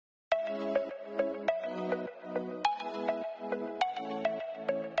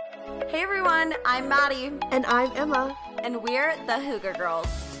Hey everyone, I'm Maddie. And I'm Emma. And we're the Hygge Girls.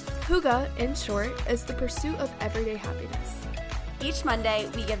 Hygge, in short, is the pursuit of everyday happiness. Each Monday,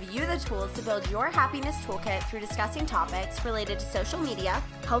 we give you the tools to build your happiness toolkit through discussing topics related to social media,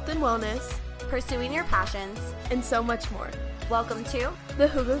 health and wellness, pursuing your passions, and so much more. Welcome to the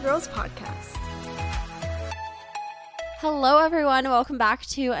Hygge Girls podcast. Hello everyone, welcome back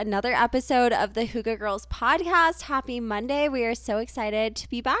to another episode of the Hygge Girls podcast. Happy Monday. We are so excited to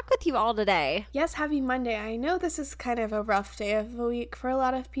be back with you all today. Yes, happy Monday. I know this is kind of a rough day of the week for a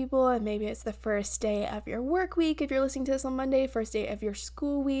lot of people, and maybe it's the first day of your work week if you're listening to this on Monday, first day of your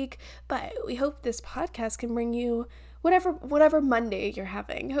school week, but we hope this podcast can bring you whatever Monday you're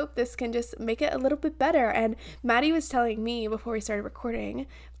having. Hope this can just make it a little bit better. And Maddie was telling me before we started recording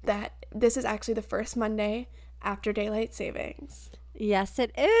that this is actually the first Monday after daylight savings. Yes,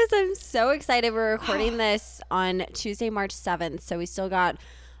 it is. I'm so excited. We're recording this on Tuesday, March 7th, so we still got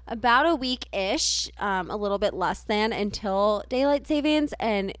about a week-ish, a little bit less than, until daylight savings,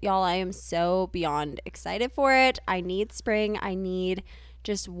 and y'all, I am so beyond excited for it. I need spring. I need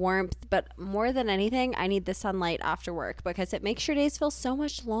just warmth, but more than anything, I need the sunlight after work because it makes your days feel so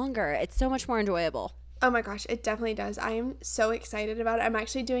much longer. It's so much more enjoyable. Oh my gosh, it definitely does. I am so excited about it. I'm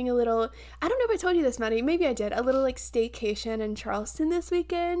actually doing I don't know if I told you this, Maddie, maybe I did, a little staycation in Charleston this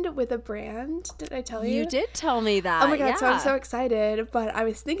weekend with a brand. Did I tell you? You did tell me that. Oh my God, yeah. So I'm so excited, but I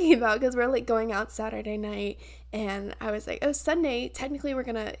was thinking about, because we're going out Saturday night, and I was like, oh, Sunday, technically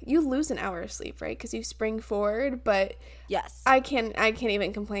you lose an hour of sleep, right? Because you spring forward, but yes, I can't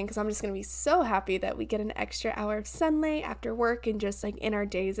even complain because I'm just going to be so happy that we get an extra hour of sunlight after work, and just in our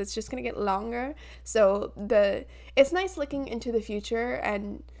days, it's just going to get longer. So it's nice looking into the future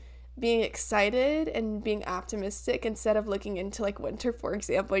and being excited and being optimistic instead of looking into winter, for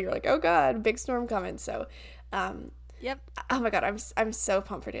example. You're like, oh God, big storm coming. So, yep. Oh my God, I'm so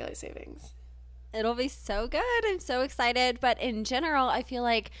pumped for daylight savings. It'll be so good. I'm so excited. But in general, I feel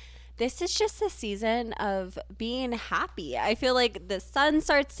like this is just the season of being happy. I feel like the sun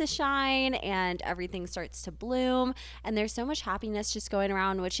starts to shine and everything starts to bloom. And there's so much happiness just going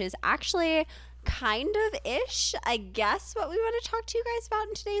around, which is actually kind of ish, I guess, what we want to talk to you guys about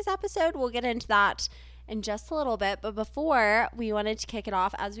in today's episode. We'll get into that in just a little bit. But before, we wanted to kick it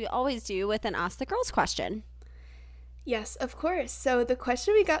off, as we always do, with an Ask the Girls question. Yes, of course. So the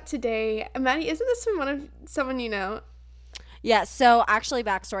question we got today, Maddie, isn't this from someone you know? Yeah, so actually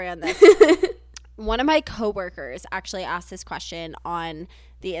backstory on this. One of my coworkers actually asked this question on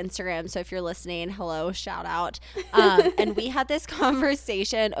the Instagram. So if you're listening, hello, shout out. And we had this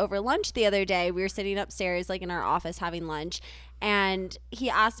conversation over lunch the other day. We were sitting upstairs in our office having lunch. And he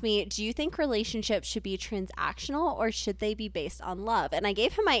asked me, do you think relationships should be transactional or should they be based on love? And I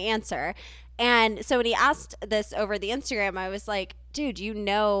gave him my answer. And so when he asked this over the Instagram, I was like, dude, you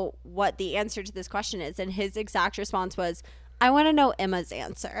know what the answer to this question is? And his exact response was, I want to know Emma's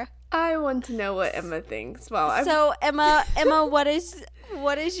answer. I want to know what Emma thinks. Well, so Emma, what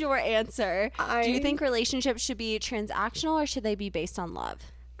is your answer? Do you think relationships should be transactional or should they be based on love?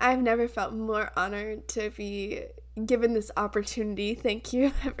 I've never felt more honored to be given this opportunity. Thank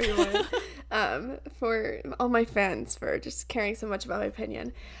you, everyone, for all my fans for just caring so much about my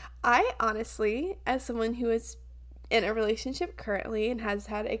opinion. I honestly, as someone who is in a relationship currently and I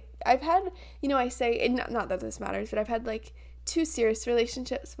say, not that this matters, but I've had 2 serious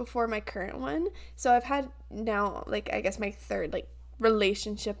relationships before my current one. So I've had now, I guess my third,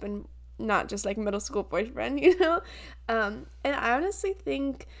 relationship, and not just middle school boyfriend, and I honestly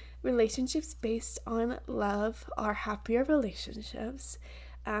think relationships based on love are happier relationships.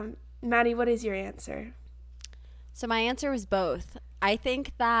 Maddie, what is your answer? So my answer was both. I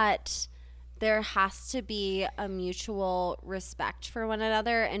think that there has to be a mutual respect for one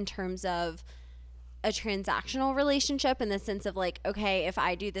another in terms of a transactional relationship, in the sense of okay, if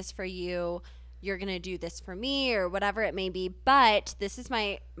I do this for you, you're going to do this for me, or whatever it may be. But this is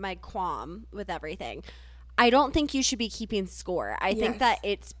my qualm with everything. I don't think you should be keeping score. I think that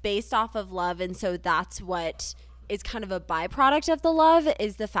it's based off of love. And so that's what is kind of a byproduct of the love,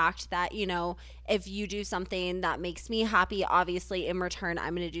 is the fact that, if you do something that makes me happy, obviously in return,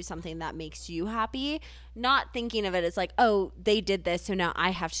 I'm going to do something that makes you happy. Not thinking of it as oh, they did this, so now I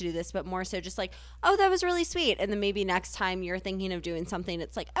have to do this, but more so just oh, that was really sweet. And then maybe next time you're thinking of doing something,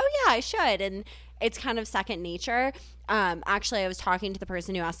 it's oh yeah, I should. And it's kind of second nature. Actually, I was talking to the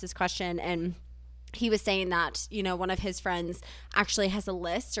person who asked this question, and he was saying that, one of his friends actually has a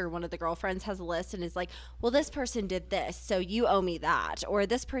list, or one of the girlfriends has a list, and is well, this person did this, so you owe me that. Or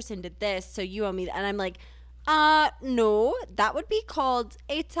this person did this, so you owe me that. And I'm No, that would be called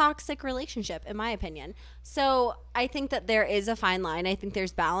a toxic relationship, in my opinion. So I think that there is a fine line. I think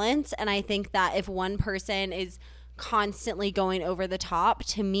there's balance. And I think that if one person is constantly going over the top,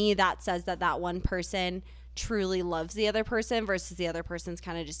 to me, that says that that one person truly loves the other person versus the other person's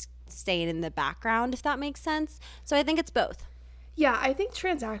kind of just staying in the background, if that makes sense. So I think it's both. Yeah, I think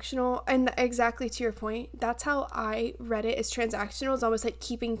transactional, and exactly to your point, that's how I read it, is transactional is almost like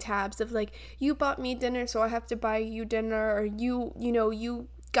keeping tabs of like, you bought me dinner, so I have to buy you dinner, or you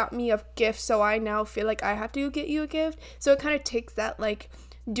got me a gift, so I now feel like I have to get you a gift. So it kind of takes that like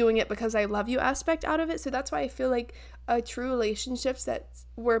doing it because I love you aspect out of it. So that's why I feel like a true relationships that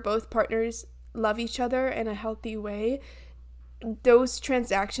where both partners love each other in a healthy way, those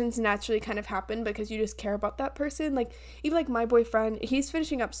transactions naturally kind of happen because you just care about that person. Like, even like my boyfriend, he's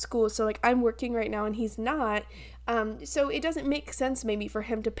finishing up school, so like I'm working right now and he's not, so it doesn't make sense maybe for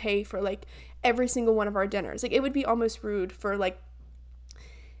him to pay for like every single one of our dinners. Like, it would be almost rude for like,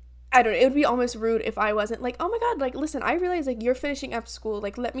 I don't know, it would be almost rude if I wasn't like, oh my god, like, listen, I realize like you're finishing up school,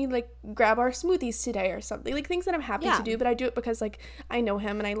 like let me like grab our smoothies today or something, like things that I'm happy to do, but I do it because like I know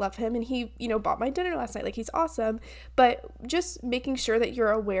him and I love him and he, bought my dinner last night, like he's awesome. But just making sure that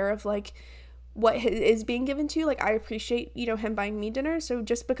you're aware of like what is being given to you. Like, I appreciate, him buying me dinner, so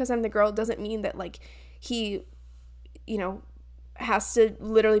just because I'm the girl doesn't mean that like he, has to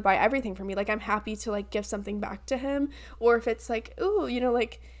literally buy everything for me. Like, I'm happy to like give something back to him, or if it's like, ooh,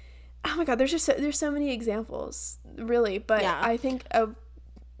 like, oh my god, there's so many examples, really. But yeah. I think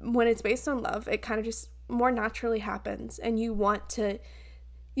when it's based on love, it kind of just more naturally happens, and you want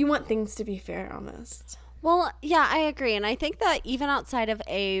things to be fair almost. Well, yeah, I agree. And I think that even outside of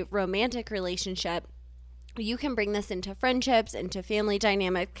a romantic relationship, you can bring this into friendships, into family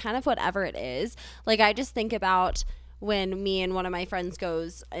dynamics, kind of whatever it is. Like, I just think about when me and one of my friends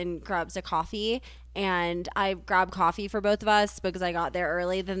goes and grabs a coffee, and I grab coffee for both of us because I got there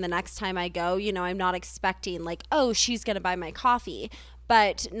early. Then the next time I go, I'm not expecting like, oh, she's going to buy my coffee.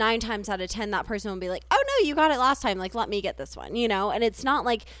 But 9 times out of 10, that person will be like, oh, no, you got it last time. Like, let me get this one, And it's not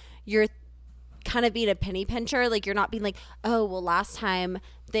like you're kind of being a penny pincher. Like, you're not being like, oh, well, last time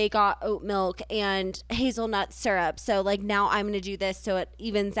they got oat milk and hazelnut syrup, so like now I'm gonna do this so it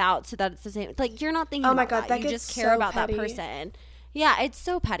evens out so that it's the same. Like, you're not thinking oh my god, that you gets just care so about petty. that person. Yeah, it's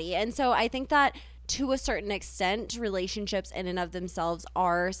so petty. And so I think that to a certain extent, relationships in and of themselves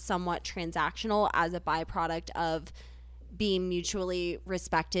are somewhat transactional as a byproduct of being mutually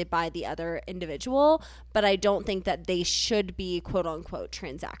respected by the other individual. But I don't think that they should be quote unquote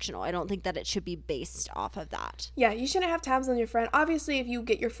transactional. I don't think that it should be based off of that. Yeah, you shouldn't have tabs on your friend. Obviously, if you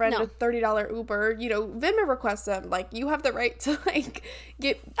get your friend a $30 Uber, Venmo request them. Like, you have the right to like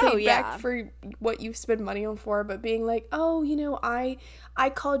get paid back for what you spend money on for. But being like, oh, I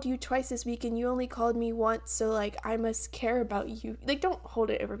called you twice this week and you only called me once, so like I must care about you. Like, don't hold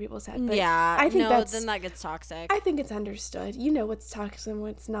it over people's head. But yeah, I think then that gets toxic. I think it's understood. You know what's toxic and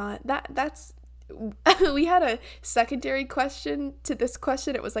what's not. That's we had a secondary question to this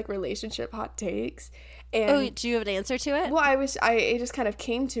question. It was like relationship hot takes. And do you have an answer to it? Well, it just kind of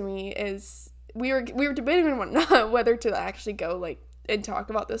came to me is we were debating on whether to actually go like and talk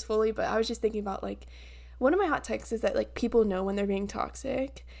about this fully, but I was just thinking about like, one of my hot takes is that like people know when they're being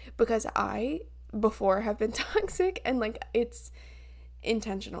toxic, because I before have been toxic, and like it's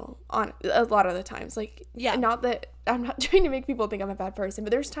intentional on a lot of the times. Like, yeah, not that I'm not trying to make people think I'm a bad person,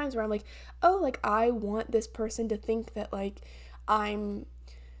 but there's times where I'm like, oh, like I want this person to think that like I'm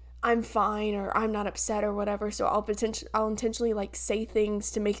fine, or I'm not upset or whatever, so I'll intentionally like say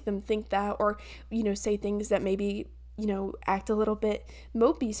things to make them think that, or say things that maybe act a little bit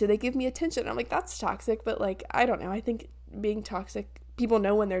mopey so they give me attention. I'm like, that's toxic. But like, I don't know, I think being toxic, people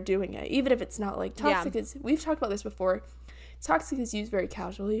know when they're doing it, even if it's not like toxic. Is we've talked about this before, toxic is used very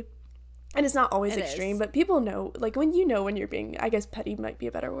casually, and it's not always extreme, but people know, like when when you're being, I guess petty might be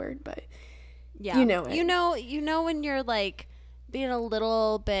a better word, but yeah, you know when you're like being a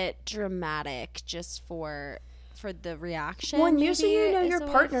little bit dramatic just for the reaction. Well, and usually your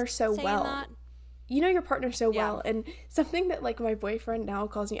partner so well. That. You know your partner so well, and something that like my boyfriend now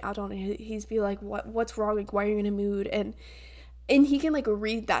calls me out on, he's be like, what's wrong, like why are you in a mood, and he can like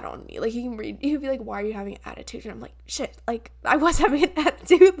read that on me. Like, he'll be like, why are you having an attitude, and I'm like, shit, like I was having an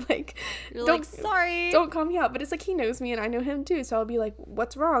attitude, like you're like, sorry, don't call me out. But it's like he knows me and I know him too, so I'll be like,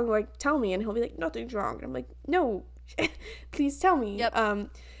 what's wrong, like tell me, and he'll be like, nothing's wrong, and I'm like, no, please tell me.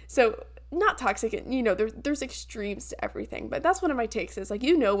 So not toxic, there's extremes to everything, but that's one of my takes is like,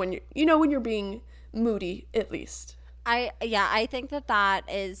 when you're being moody, at least. I think that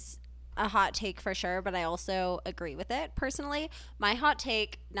is a hot take for sure, but I also agree with it personally. My hot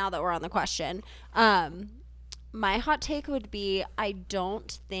take, now that we're on the question, My hot take would be I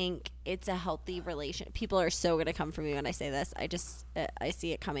don't think it's a healthy relation. People are so going to come for me when I say this. I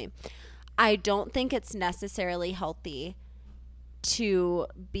see it coming. I don't think it's necessarily healthy to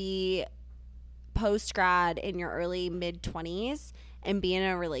be post grad in your early mid 20s and be in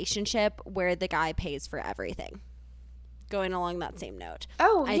a relationship where the guy pays for everything. Going along that same note.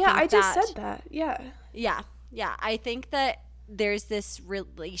 Oh, yeah, I just said that. Yeah. Yeah. Yeah. I think that there's this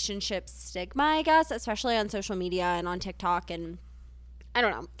relationship stigma, I guess, especially on social media and on TikTok and I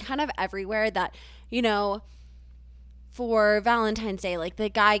don't know, kind of everywhere that, you know, for Valentine's Day, like the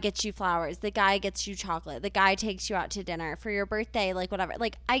guy gets you flowers, the guy gets you chocolate, the guy takes you out to dinner for your birthday, like whatever.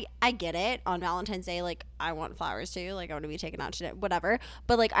 Like I get it on Valentine's Day, like I want flowers too, like I want to be taken out to dinner, whatever.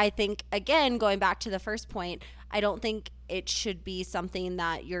 But like I think again, going back to the first point, I don't think it should be something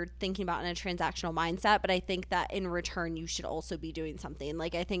that you're thinking about in a transactional mindset, but I think that in return you should also be doing something.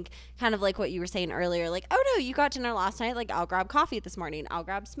 Like I think kind of like what you were saying earlier, like, oh no, you got dinner last night, like I'll grab coffee this morning, I'll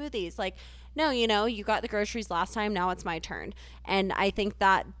grab smoothies. Like no, you know, you got the groceries last time, now it's my turn. And I think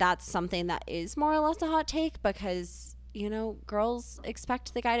that that's something that is more or less a hot take because, you know, girls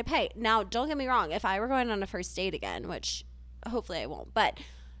expect the guy to pay. Now, don't get me wrong, if I were going on a first date again, which hopefully I won't, but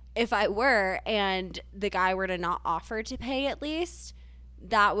if I were and the guy were to not offer to pay at least,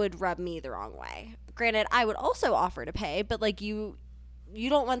 that would rub me the wrong way. Granted, I would also offer to pay, but like you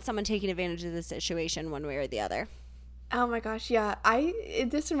don't want someone taking advantage of the situation one way or the other. Oh my gosh, yeah.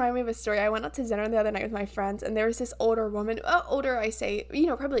 It just reminded me of a story. I went out to dinner the other night with my friends, and there was this older woman, older I say, you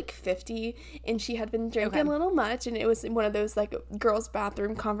know, probably like 50, and she had been drinking a little much, and it was one of those like girls'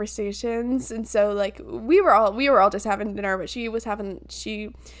 bathroom conversations, and so like we were all just having dinner, but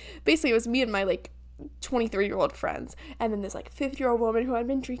basically it was me and my like 23-year-old friends, and then this like 50-year-old woman who had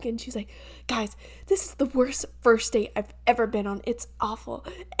been drinking. She's like, guys, this is the worst first date I've ever been on, it's awful.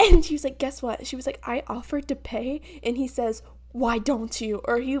 And she was like, guess what? She was like, I offered to pay and he says, why don't you?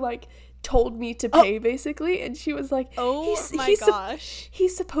 Or he like told me to pay basically. And she was like, gosh,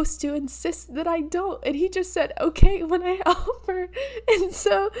 he's supposed to insist that I don't, and he just said okay when I offer.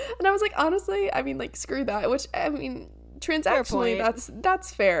 And I was like, honestly, I mean, like, screw that. Which, I mean, transactionally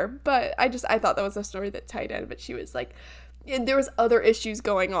that's fair, but I thought that was a story that tied in. But she was like, there was other issues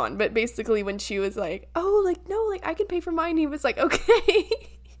going on, but basically when she was like, oh, like, no, like I can pay for mine, he was like, okay.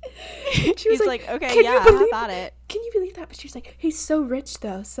 She was like, okay, yeah, how about it? Can you believe that? But she was like, he's so rich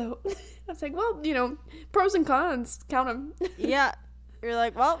though. So I was like, well, you know, pros and cons, count them. Yeah, you're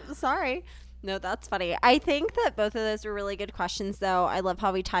like, well, sorry. No, that's funny. I think that both of those were really good questions, though. I love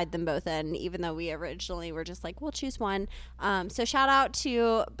how we tied them both in, even though we originally were just like, we'll choose one. So shout out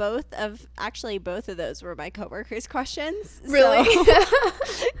to both of those were my coworkers' questions. Really? So,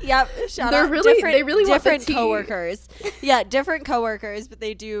 yep. Shout out. They really want the tea. Different coworkers. Yeah, different coworkers, but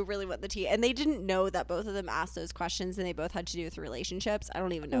they do really want the tea. And they didn't know that both of them asked those questions, and they both had to do with relationships. I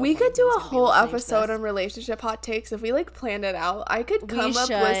don't even know. We could do a whole episode on relationship hot takes if we like planned it out. I could come up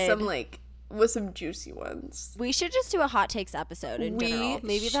with some juicy ones. We should just do a hot takes episode in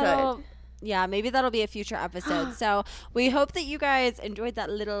general. Maybe that'll be a future episode. So we hope that you guys enjoyed that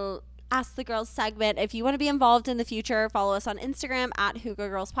little Ask the Girls segment. If you want to be involved in the future, follow us on Instagram at Hugo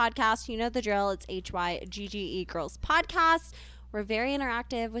Girls Podcast. You know the drill. It's HYGGE Girls Podcast. We're very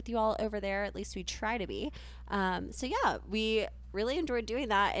interactive with you all over there. At least we try to be. So yeah, we really enjoyed doing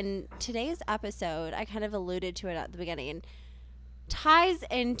that. And today's episode, I kind of alluded to it at the beginning, ties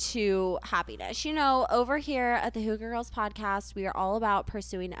into happiness. You know, over here at the Hugo Girls Podcast, we are all about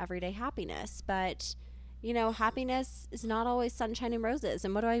pursuing everyday happiness. But, you know, happiness is not always sunshine and roses.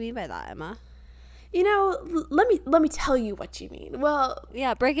 And what do I mean by that, Emma? You know, let me tell you what you mean. Well,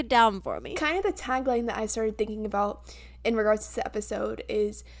 yeah, break it down for me. Kind of the tagline that I started thinking about in regards to this episode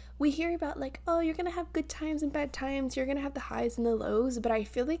is, we hear about like, oh, you're gonna have good times and bad times, you're gonna have the highs and the lows, but I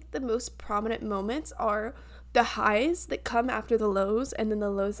feel like the most prominent moments are the highs that come after the lows, and then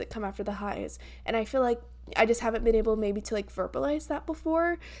the lows that come after the highs. And I feel like I just haven't been able maybe to like verbalize that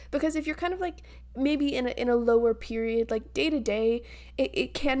before, because if you're kind of like maybe in a lower period, like day to day,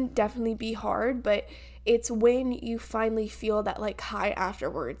 it can definitely be hard, but it's when you finally feel that like high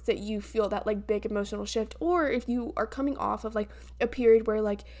afterwards that you feel that like big emotional shift. Or if you are coming off of like a period where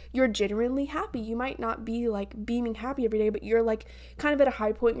like you're genuinely happy, you might not be like beaming happy every day, but you're like kind of at a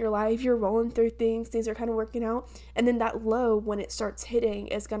high point in your life, you're rolling through things are kind of working out, and then that low, when it starts hitting,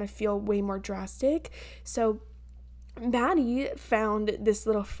 is going to feel way more drastic. So Maddie found this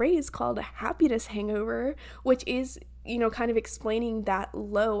little phrase called a happiness hangover, which is, you know, kind of explaining that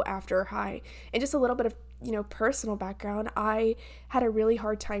low after high. And just a little bit of, you know, personal background. I had a really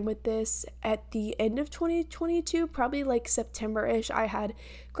hard time with this at the end of 2022, probably like September-ish. I had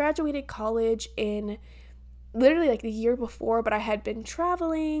graduated college in literally like the year before, but I had been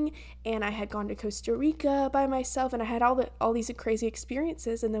traveling and I had gone to Costa Rica by myself and I had all these crazy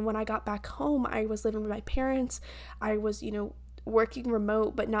experiences. And then when I got back home, I was living with my parents. I was, working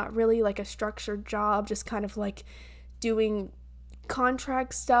remote, but not really like a structured job, just kind of like doing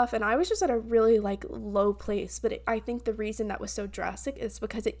contract stuff, and I was just at a really like low place. But I think the reason that was so drastic is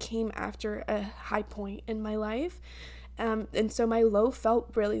because it came after a high point in my life. And so my low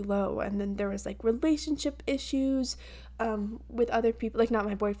felt really low, and then there was like relationship issues with other people, like not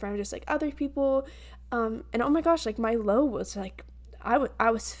my boyfriend, just like other people, and oh my gosh, like my low was like I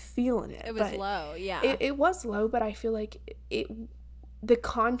was feeling it. It was low, yeah. It was low, but I feel like the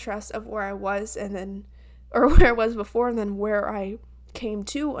contrast of where I was and then, or where I was before and then where I came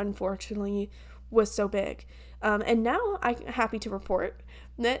to, unfortunately, was so big. And now I'm happy to report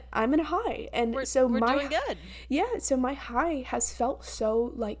that I'm in a high. And we're my doing good. Yeah, so my high has felt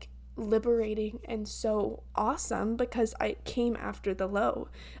so like liberating and so awesome because I came after the low.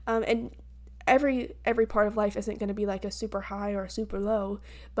 And every part of life isn't going to be like a super high or a super low,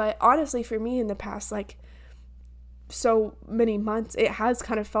 but honestly for me in the past like so many months it has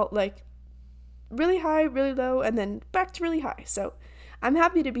kind of felt like really high, really low, and then back to really high. So I'm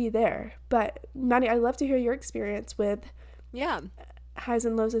happy to be there. But Maddie, I'd love to hear your experience with highs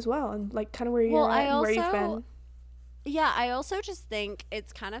and lows as well, and like kind of where you're at and where you've been. Yeah, I also just think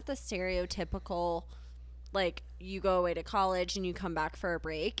it's kind of the stereotypical, like, you go away to college and you come back for a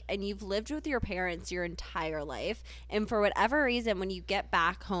break and you've lived with your parents your entire life, and for whatever reason when you get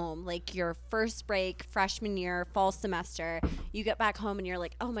back home, like your first break, freshman year, fall semester, you get back home and you're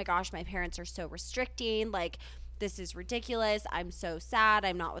like, oh my gosh, my parents are so restricting, like this is ridiculous, I'm so sad,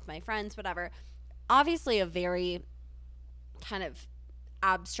 I'm not with my friends, whatever. Obviously a very kind of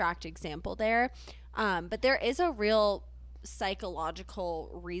abstract example there, but there is a real psychological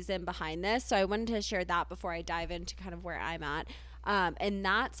reason behind this. So I wanted to share that before I dive into kind of where I'm at. And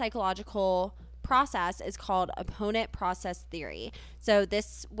that psychological process is called opponent process theory. So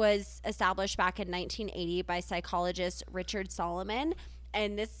this was established back in 1980 by psychologist Richard Solomon.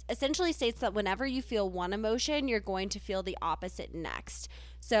 And this essentially states that whenever you feel one emotion, you're going to feel the opposite next.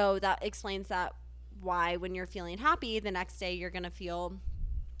 So that explains that why when you're feeling happy, the next day you're going to feel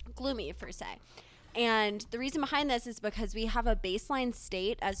gloomy, per se. And the reason behind this is because we have a baseline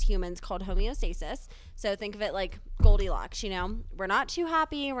state as humans called homeostasis. So think of it like Goldilocks, we're not too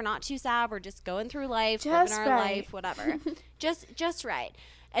happy, we're not too sad, we're just going through life, living our life, whatever. just right.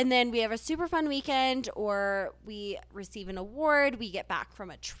 And then we have a super fun weekend, or we receive an award, we get back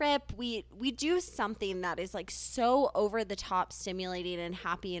from a trip, we do something that is like so over the top stimulating and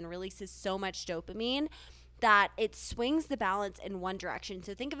happy and releases so much dopamine that it swings the balance in one direction.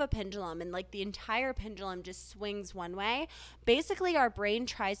 So think of a pendulum, and like the entire pendulum just swings one way. Basically, our brain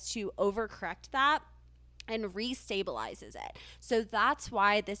tries to overcorrect that and restabilizes it. So that's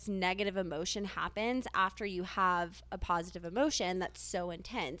why this negative emotion happens after you have a positive emotion that's so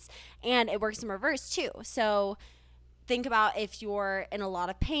intense. And it works in reverse too. So think about if you're in a lot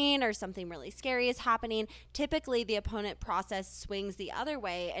of pain or something really scary is happening, typically the opponent process swings the other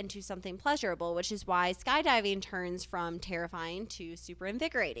way into something pleasurable, which is why skydiving turns from terrifying to super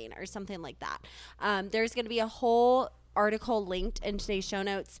invigorating or something like that. There's going to be a whole article linked in today's show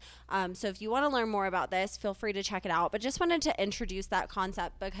notes. So if you want to learn more about this, feel free to check it out. But just wanted to introduce that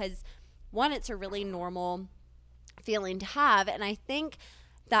concept because, one, it's a really normal feeling to have. And I think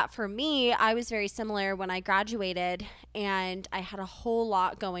that for me, I was very similar when I graduated and I had a whole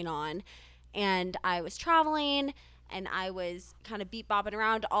lot going on and I was traveling and I was kind of beat bobbing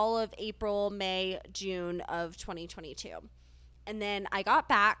around all of April, May, June of 2022. And then I got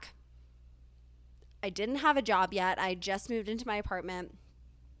back. I didn't have a job yet. I just moved into my apartment.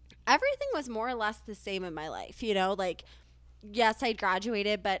 Everything was more or less the same in my life, like, yes, I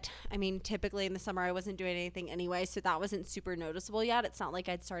graduated, but I mean, typically in the summer I wasn't doing anything anyway, so that wasn't super noticeable yet. It's not like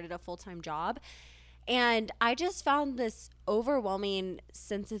I'd started a full-time job. And I just found this overwhelming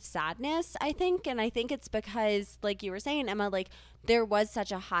sense of sadness, I think. And I think it's because, like you were saying, Emma, like there was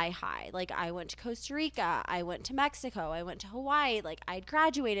such a high. Like I went to Costa Rica, I went to Mexico, I went to Hawaii, like I'd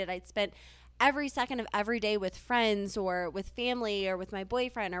graduated, I'd spent every second of every day with friends or with family or with my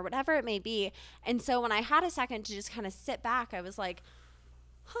boyfriend or whatever it may be. And so when I had a second to just kind of sit back, I was like,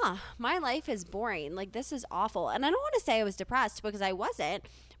 my life is boring. Like, this is awful. And I don't want to say I was depressed because I wasn't,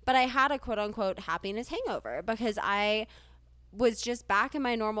 but I had a quote unquote happiness hangover because I was just back in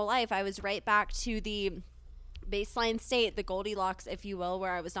my normal life. I was right back to the baseline state, the Goldilocks, if you will,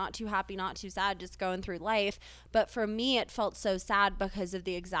 where I was not too happy, not too sad, just going through life. But for me, it felt so sad because of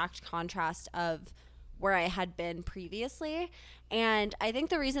the exact contrast of where I had been previously. And I think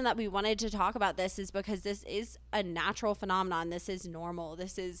the reason that we wanted to talk about this is because this is a natural phenomenon. This is normal.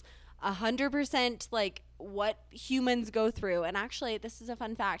 This is 100% like what humans go through. And actually, this is a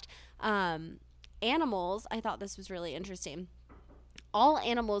fun fact. Animals, I thought this was really interesting. All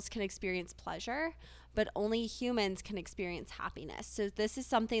animals can experience pleasure, but only humans can experience happiness. So this is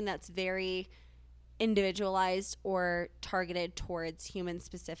something that's very individualized or targeted towards humans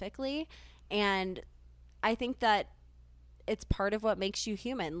specifically. And I think that it's part of what makes you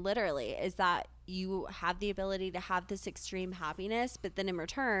human, literally, is that you have the ability to have this extreme happiness, but then in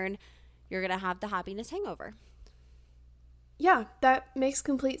return, you're going to have the happiness hangover. Yeah, that makes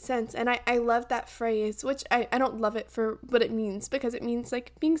complete sense. And I love that phrase, which I don't love it for what it means, because it means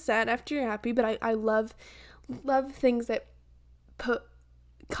like being sad after you're happy. But I love things that put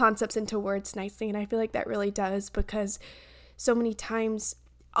concepts into words nicely. And I feel like that really does, because so many times,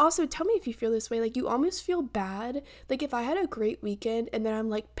 also tell me if you feel this way, like you almost feel bad. Like if I had a great weekend and then I'm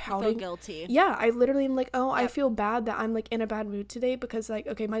like pouting. I feel guilty. Yeah, I literally am like, oh, yep. I feel bad that I'm like in a bad mood today, because like,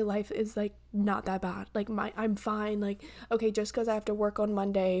 okay, my life is like not that bad. Like I'm fine. Like, okay, just because I have to work on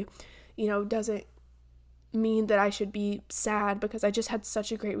Monday, doesn't mean that I should be sad because I just had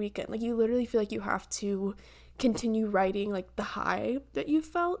such a great weekend. Like you literally feel like you have to continue writing like the high that you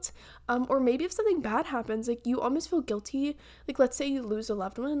felt, or maybe if something bad happens, like you almost feel guilty. Like let's say you lose a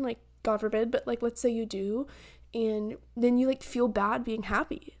loved one, like God forbid, but like let's say you do, and then you like feel bad being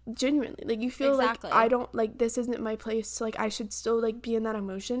happy, genuinely. Like you feel exactly. Like I don't, like this isn't my place, so like I should still like be in that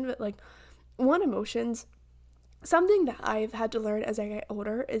emotion. But like emotions, something that I've had to learn as I get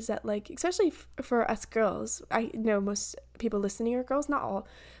older is that like, especially for us girls, I know most people listening are girls, not all,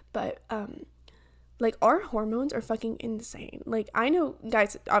 but like our hormones are fucking insane. Like I know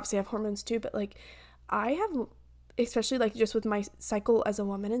guys obviously have hormones too, but like I have, especially like just with my cycle as a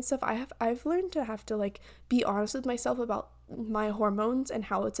woman and stuff, I've learned to have to like be honest with myself about my hormones and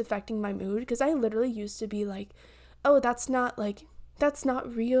how it's affecting my mood, because I literally used to be like, oh, that's not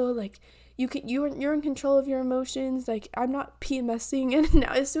real, like you're in control of your emotions, like I'm not PMSing. And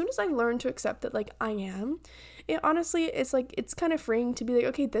now as soon as I learn to accept that like I am, it honestly, it's like, it's kind of freeing to be like,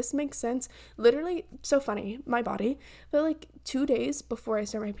 okay, this makes sense. Literally, so funny, my body, but like 2 days before I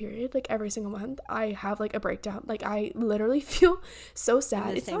start my period, like every single month, I have like a breakdown. Like I literally feel so sad.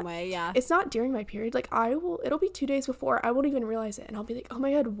 In the same way, yeah. It's not during my period. Like it'll be 2 days before, I won't even realize it, and I'll be like, oh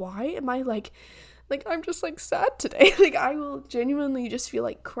my God, why am I like I'm just like sad today. Like I will genuinely just feel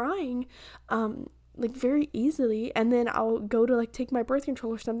like crying, like very easily, and then I'll go to like take my birth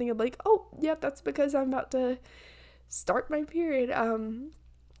control or something, and like, oh yeah, that's because I'm about to start my period.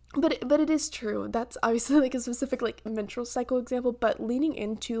 But it is true. That's obviously like a specific like menstrual cycle example, but leaning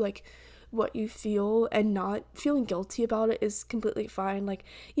into like what you feel and not feeling guilty about it is completely fine. Like,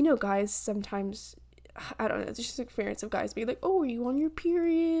 guys sometimes, I don't know, it's just experience of guys being like, oh, are you on your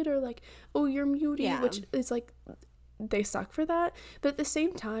period, or like, oh, you're moody, yeah. Which is like, they suck for that. But at the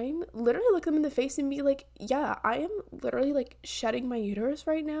same time, literally look them in the face and be like, yeah, I am literally like shedding my uterus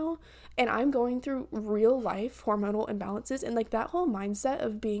right now, and I'm going through real life hormonal imbalances. And like that whole mindset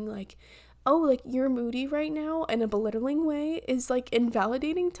of being like, oh, like you're moody right now in a belittling way is like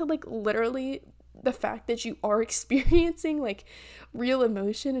invalidating to like literally the fact that you are experiencing like real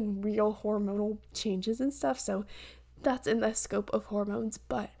emotion and real hormonal changes and stuff. So that's in the scope of hormones.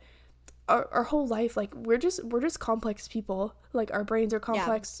 But our whole life, like we're just complex people. Like our brains are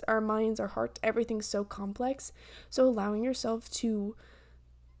complex, yeah. Our minds, our hearts, everything's so complex. So allowing yourself to,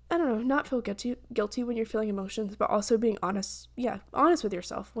 I don't know, not feel guilty when you're feeling emotions, but also being honest with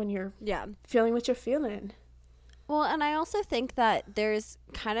yourself when you're feeling what you're feeling. Well, and I also think that there's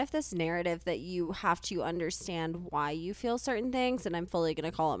kind of this narrative that you have to understand why you feel certain things, and I'm fully going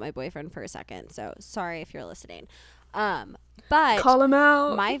to call out my boyfriend for a second, so sorry if you're listening. But call him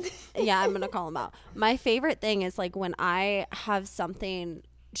out. I'm going to call him out. My favorite thing is like when I have something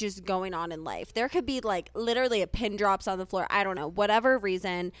just going on in life, there could be like literally a pin drops on the floor. I don't know, whatever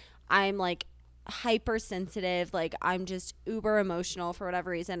reason, I'm like hypersensitive. Like I'm just uber emotional for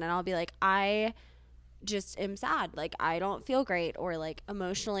whatever reason. And I'll be like, I just am sad, like I don't feel great, or like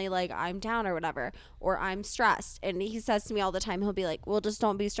emotionally like I'm down or whatever, or I'm stressed. And he says to me all the time, he'll be like, well, just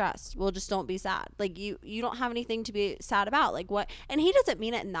don't be stressed, well, just don't be sad, like you don't have anything to be sad about, like what? And he doesn't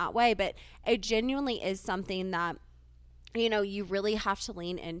mean it in that way, but it genuinely is something that you really have to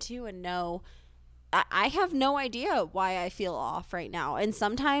lean into and know, I have no idea why I feel off right now. And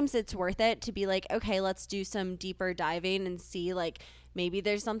sometimes it's worth it to be like, okay, let's do some deeper diving and see like maybe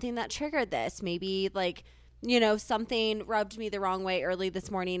there's something that triggered this. Maybe like, something rubbed me the wrong way early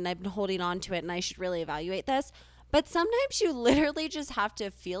this morning and I've been holding on to it and I should really evaluate this. But sometimes you literally just have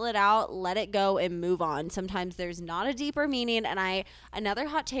to feel it out, let it go, and move on. Sometimes there's not a deeper meaning. And another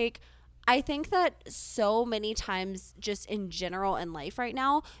hot take, I think that so many times, just in general in life right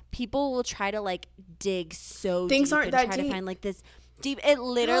now, people will try to like dig so Things deep aren't and that try deep. to find like this deep. It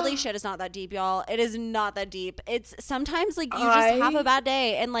literally shit is not that deep, y'all. It is not that deep. It's sometimes like you just have a bad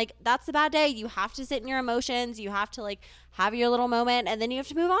day, and like that's the bad day. You have to sit in your emotions. You have to like have your little moment, and then you have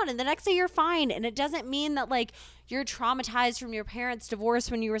to move on. And the next day you're fine. And it doesn't mean that like you're traumatized from your parents'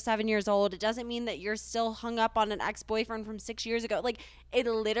 divorce when you were 7 years old. It doesn't mean that you're still hung up on an ex-boyfriend from 6 years ago. Like, it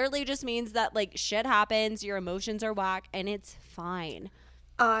literally just means that like shit happens, your emotions are whack, and it's fine.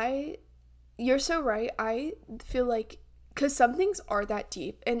 You're so right. I feel like, because some things are that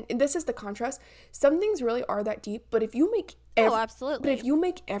deep, and this is the contrast. Some things really are that deep, but if you make absolutely. But if you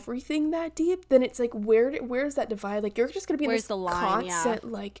make everything that deep, then it's like where's that divide? Like, you're just gonna be in this the line?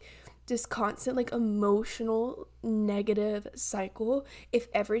 constant constant like emotional negative cycle if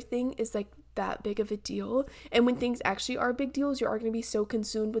everything is like that big of a deal. And when things actually are big deals, you are going to be so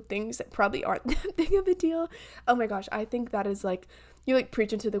consumed with things that probably aren't that big of a deal. Oh my gosh, I think that is like, you're like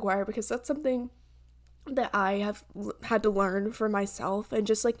preaching to the choir, because that's something that I have had to learn for myself. And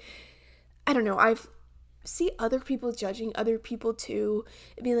just like, I don't know, I've see other people judging other people too,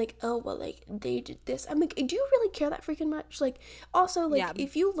 and being like, oh well, like they did this. I'm like, do you really care that freaking much? Like, also, like,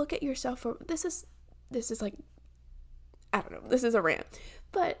 if you look at yourself for this is like, I don't know, this is a rant,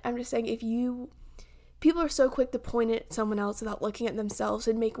 but I'm just saying, people are so quick to point it at someone else without looking at themselves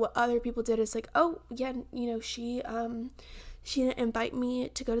and make what other people did is like, oh yeah, you know, she didn't invite me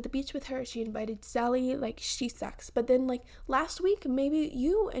to go to the beach with her, she invited Sally, like she sucks. But then like last week maybe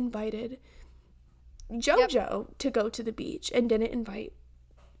you invited JoJo to go to the beach and didn't invite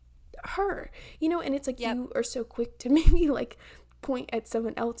her, you know. And it's like, you are so quick to maybe like point at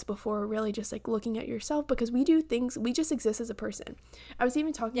someone else before really just like looking at yourself, because we do things, we just exist as a person. I was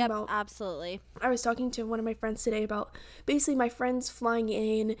even talking about, absolutely, I was talking to one of my friends today about basically my friend's flying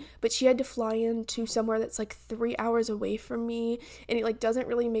in, but she had to fly in to somewhere that's like 3 hours away from me, and it like doesn't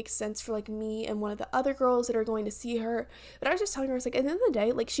really make sense for like me and one of the other girls that are going to see her. But I was just telling her, I was like, at the end of the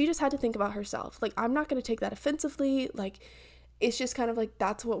day, like she just had to think about herself. Like, I'm not going to take that offensively. Like, it's just kind of like,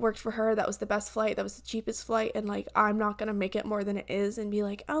 that's what worked for her. That was the best flight. That was the cheapest flight. And like, I'm not going to make it more than it is and be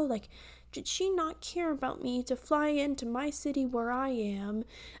like, oh, like, did she not care about me to fly into my city where I am? And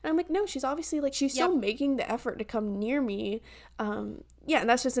I'm like, no, she's obviously like, she's still making the effort to come near me. And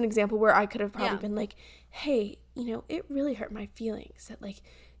that's just an example where I could have probably been like, hey, you know, it really hurt my feelings that like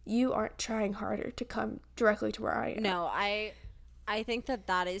you aren't trying harder to come directly to where I am. No, I think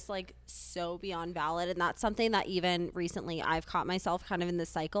that is like so beyond valid, and that's something that even recently I've caught myself kind of in the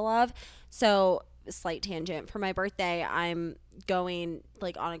cycle of. So, slight tangent, for my birthday I'm going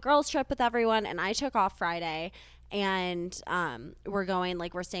like on a girls trip with everyone, and I took off Friday, and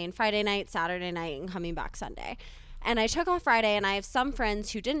we're staying Friday night, Saturday night, and coming back Sunday. And I took off Friday, and I have some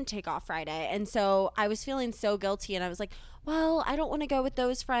friends who didn't take off Friday. And so I was feeling so guilty, and I was like, well, I don't want to go with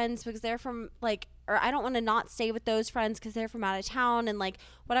those friends because they're from like, or I don't want to not stay with those friends because they're from out of town and like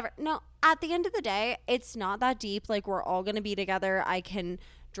whatever. No, at the end of the day, it's not that deep. Like, we're all going to be together. I can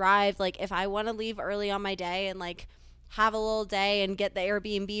drive. Like, if I want to leave early on my day and like have a little day and get the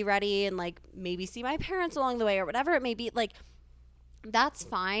Airbnb ready and like maybe see my parents along the way or whatever it may be, like, that's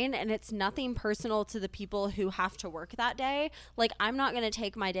fine. And it's nothing personal to the people who have to work that day. Like, I'm not going to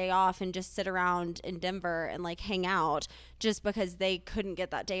take my day off and just sit around in Denver and like hang out just because they couldn't get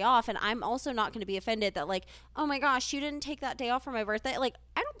that day off. And I'm also not going to be offended that like, oh my gosh, you didn't take that day off for my birthday. Like,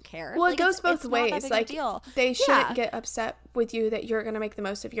 I don't care. Well, like, it goes both ways. Like, they shouldn't Yeah. get upset with you that you're going to make the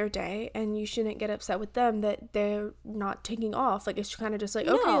most of your day, and you shouldn't get upset with them that they're not taking off. Like, it's kind of just like,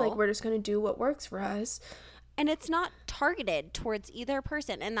 okay, No. like, we're just going to do what works for us. And it's not targeted towards either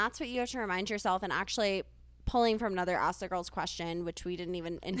person. And that's what you have to remind yourself. And actually, pulling from another Ask the Girls question, which we didn't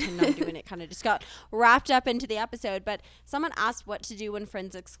even intend on doing, it kind of just got wrapped up into the episode. But someone asked what to do when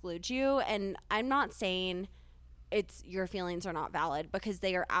friends exclude you. And I'm not saying it's your feelings are not valid, because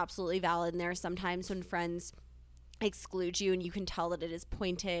they are absolutely valid. And there are sometimes when friends exclude you and you can tell that it is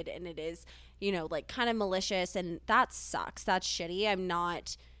pointed and it is, you know, like kind of malicious, and that sucks. That's shitty. I'm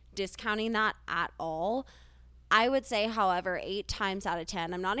not discounting that at all. I would say, however, 8 times out of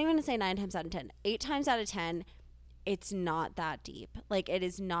 10, I'm not even going to say 9 times out of 10, 8 times out of 10, it's not that deep. Like, it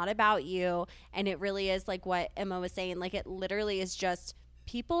is not about you. And it really is like what Emma was saying. Like, it literally is just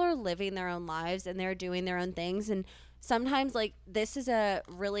people are living their own lives and they're doing their own things. And sometimes, like, this is a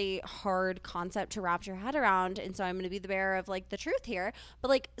really hard concept to wrap your head around. And so I'm going to be the bearer of like the truth here. But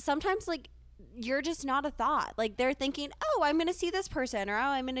like, sometimes, like, you're just not a thought. Like, they're thinking, oh, I'm going to see this person, or oh,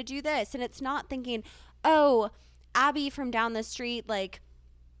 I'm going to do this. And it's not thinking, oh, Abby from down the street, like,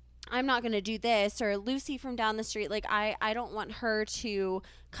 I'm not going to do this, or Lucy from down the street, like, I don't want her to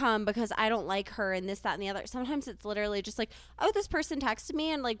come because I don't like her and this, that, and the other. Sometimes it's literally just like, oh, this person texted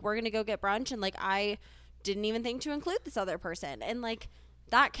me and like, we're going to go get brunch. And like, I didn't even think to include this other person. And like,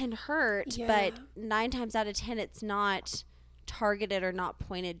 that can hurt, Yeah. but 9 times out of 10, it's not targeted or not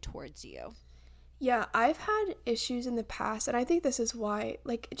pointed towards you. Yeah, I've had issues in the past, and I think this is why,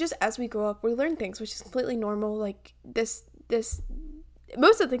 like, just as we grow up, we learn things, which is completely normal. Like, this,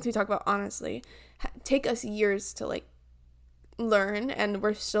 most of the things we talk about, honestly, take us years to, like, learn, and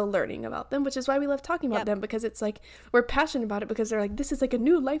we're still learning about them, which is why we love talking about them, because it's, like, we're passionate about it, because they're, like, this is, like, a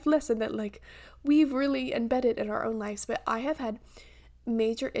new life lesson that, like, we've really embedded in our own lives. But I have had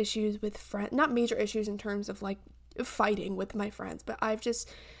major issues with friends, not major issues in terms of, like, fighting with my friends, but I've just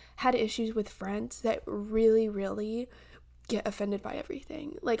had issues with friends that really, really get offended by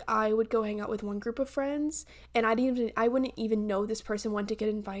everything. Like, I would go hang out with one group of friends, and I wouldn't even know this person wanted to get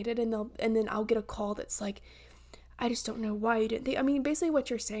invited, and then I'll get a call that's like, I just don't know why you didn't think. I mean, basically what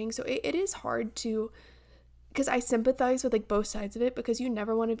you're saying. So it is hard to, because I sympathize with like both sides of it, because you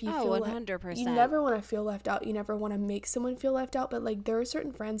never want to be 100%. You never want to feel left out. You never want to make someone feel left out. But like, there are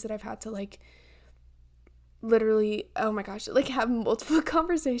certain friends that I've had to like literally, oh my gosh, like have multiple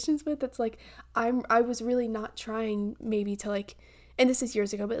conversations with. It's like I was really not trying maybe to like, and this is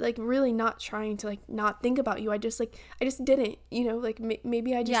years ago, but like really not trying to like not think about you. I just didn't, you know, like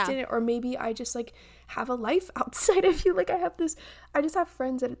maybe I just didn't, or maybe I just like have a life outside of you. Like I just have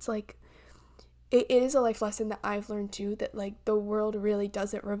friends that it's like, it is a life lesson that I've learned too, that like the world really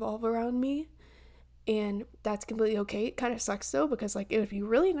doesn't revolve around me. And that's completely okay. It kind of sucks though, because like it would be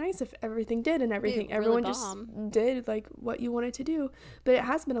really nice if everything did, and everyone just did like what you wanted to do. But it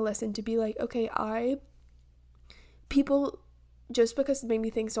has been a lesson to be like, okay, people, just because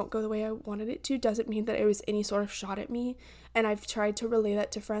maybe things don't go the way I wanted it to, doesn't mean that it was any sort of shot at me. And I've tried to relay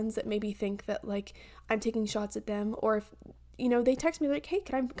that to friends that maybe think that like I'm taking shots at them, or if, you know, they text me like, hey,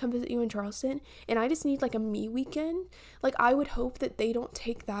 can I come visit you in Charleston? And I just need like a me weekend. Like, I would hope that they don't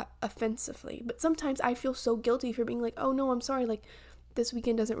take that offensively. But sometimes I feel so guilty for being like, oh no, I'm sorry, like this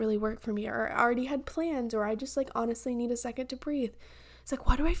weekend doesn't really work for me, or I already had plans, or I just like honestly need a second to breathe. It's like,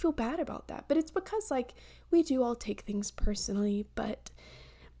 why do I feel bad about that? But it's because like we do all take things personally, but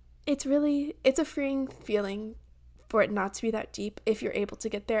it's a freeing feeling for it not to be that deep if you're able to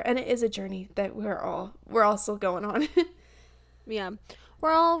get there. And it is a journey that we're all still going on. Yeah,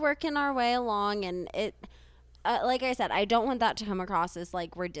 we're all working our way along, and it, like I said, I don't want that to come across as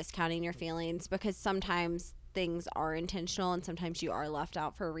like we're discounting your feelings, because sometimes things are intentional and sometimes you are left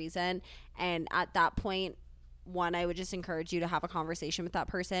out for a reason. And at that point, one, I would just encourage you to have a conversation with that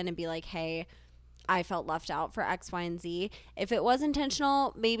person and be like, hey, I felt left out for X, Y, and Z. If it was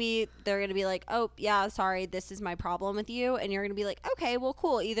intentional, maybe they're going to be like, oh, yeah, sorry, this is my problem with you. And you're going to be like, okay, well,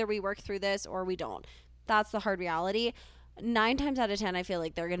 cool. Either we work through this or we don't. That's the hard reality. 9 times out of 10, I feel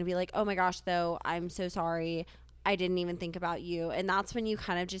like they're going to be like, oh my gosh, though, I'm so sorry. I didn't even think about you. And that's when you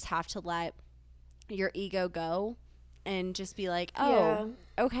kind of just have to let your ego go and just be like, oh,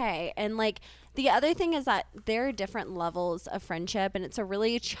 okay. And like, the other thing is that there are different levels of friendship, and it's a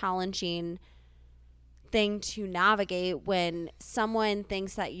really challenging thing to navigate when someone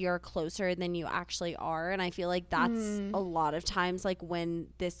thinks that you're closer than you actually are. And I feel like that's a lot of times like when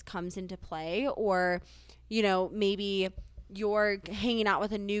this comes into play, or, you know, maybe you're hanging out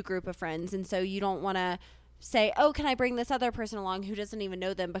with a new group of friends, and so you don't want to say, oh, can I bring this other person along who doesn't even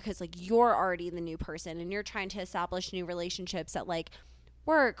know them, because like you're already the new person and you're trying to establish new relationships at like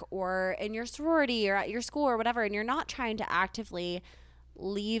work or in your sorority or at your school or whatever, and you're not trying to actively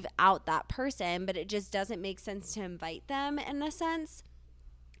leave out that person, but it just doesn't make sense to invite them in a sense.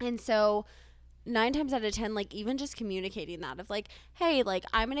 And so 9 times out of 10, like even just communicating that of like, hey, like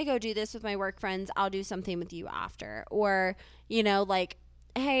I'm gonna go do this with my work friends, I'll do something with you after. Or, you know, like,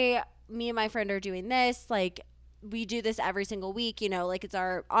 hey, me and my friend are doing this, like we do this every single week, you know, like it's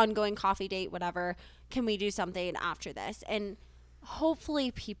our ongoing coffee date, whatever, can we do something after this? And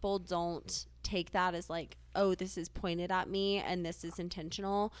hopefully people don't take that as like, oh, this is pointed at me and this is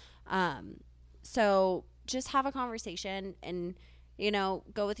intentional. So just have a conversation and, you know,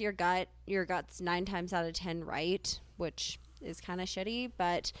 go with your gut. Your gut's 9 times out of 10 right, which is kind of shitty,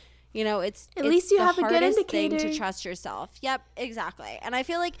 but you know, it's at least you have a good indicator thing to trust yourself. Yep, exactly. And I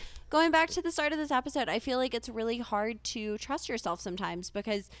feel like going back to the start of this episode, I feel like it's really hard to trust yourself sometimes,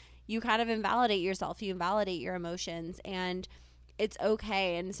 because you kind of invalidate yourself, you invalidate your emotions, and it's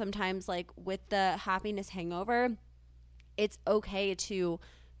okay. And sometimes like with the happiness hangover, it's okay to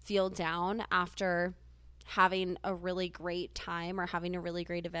feel down after having a really great time or having a really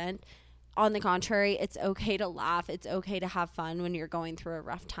great event. on the contrary, it's okay to laugh. It's okay to have fun when you're going through a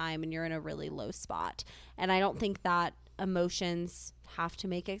rough time and you're in a really low spot. And I don't think that emotions have to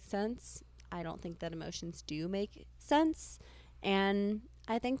make sense. I don't think that emotions do make sense. And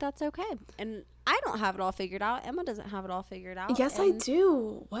I think that's okay. And I don't have it all figured out. Emma doesn't have it all figured out. Yes, I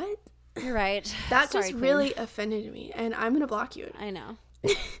do. What? You're right. That Sorry, just Queen. really offended me, and I'm gonna block you. I know.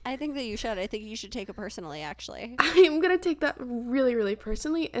 I think that you should. I think you should take it personally, actually. I'm gonna take that really, really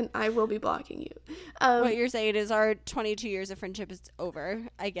personally, and I will be blocking you. What you're saying is our 22 years of friendship is over.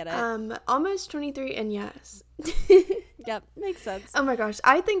 I get it. Almost 23, and yes. Yep, makes sense. Oh my gosh,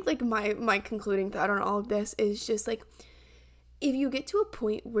 I think like my concluding thought on all of this is just like, if you get to a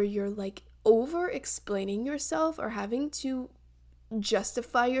point where you're like over explaining yourself or having to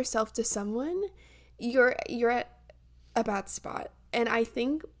justify yourself to someone, you're at a bad spot. And I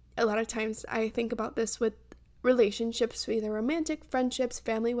think a lot of times I think about this with relationships, either romantic, friendships,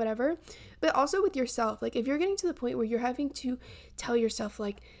 family, whatever, but also with yourself. Like if you're getting to the point where you're having to tell yourself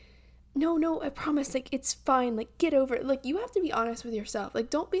like, no, I promise, like it's fine, like get over it. Like you have to be honest with yourself. Like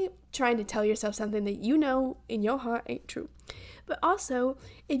don't be trying to tell yourself something that you know in your heart ain't true. But also,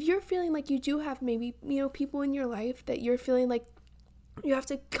 if you're feeling like you do have maybe, people in your life that you're feeling like you have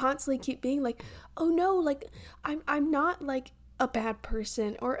to constantly keep being like, oh no, like I'm not like a bad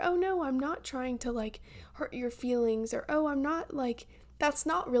person, or oh no, I'm not trying to like hurt your feelings, or oh, I'm not like, that's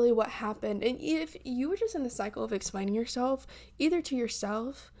not really what happened. And if you were just in the cycle of explaining yourself either to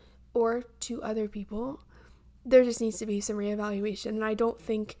yourself or to other people, there just needs to be some reevaluation. And I don't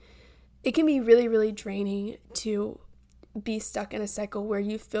think it can be really, really draining to be stuck in a cycle where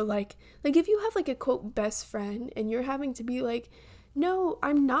you feel like if you have like a quote best friend and you're having to be like, no,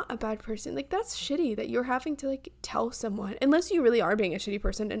 I'm not a bad person. Like that's shitty that you're having to like tell someone, unless you really are being a shitty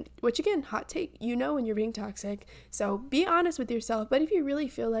person, and which again, hot take, when you're being toxic. So be honest with yourself. But if you really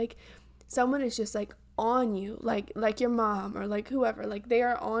feel like someone is just like on you, like your mom or like whoever, like they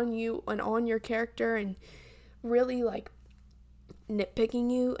are on you and on your character and really like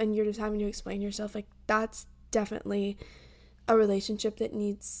nitpicking you, and you're just having to explain yourself, like that's definitely a relationship that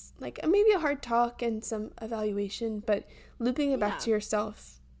needs like maybe a hard talk and some evaluation. But looping it back to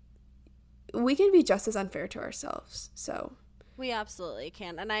yourself, we can be just as unfair to ourselves. So we absolutely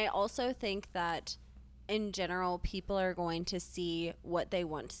can. And I also think that in general, people are going to see what they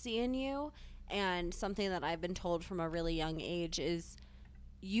want to see in you. And something that I've been told from a really young age is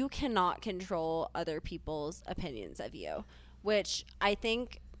you cannot control other people's opinions of you, which I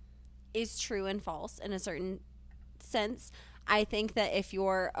think is true and false in a certain sense. I think that if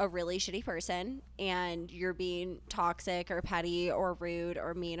you're a really shitty person and you're being toxic or petty or rude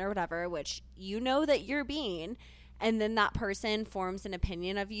or mean or whatever, which you know that you're being, and then that person forms an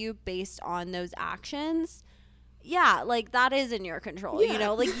opinion of you based on those actions, yeah, like that is in your control. Yeah.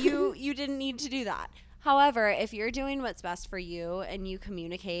 Like you didn't need to do that. However, if you're doing what's best for you and you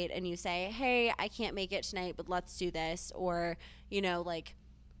communicate and you say, hey, I can't make it tonight, but let's do this, or like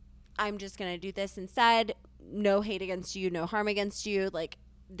I'm just going to do this instead. No hate against you, no harm against you. Like,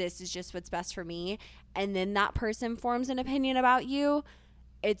 this is just what's best for me. And then that person forms an opinion about you.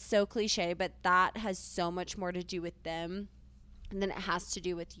 It's so cliche, but that has so much more to do with them than it has to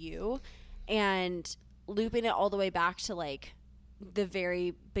do with you. And looping it all the way back to like the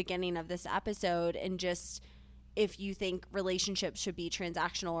very beginning of this episode, and just if you think relationships should be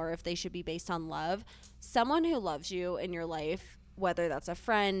transactional or if they should be based on love, someone who loves you in your life, whether that's a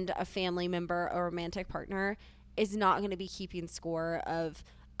friend, a family member, a romantic partner, is not going to be keeping score of,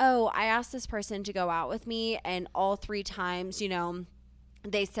 oh, I asked this person to go out with me and all 3 times,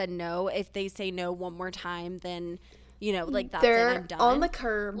 they said no. If they say no one more time, then, like that's they're it, I'm done. on the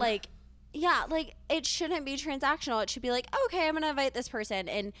curb. Like, yeah, like it shouldn't be transactional. It should be like, okay, I'm going to invite this person.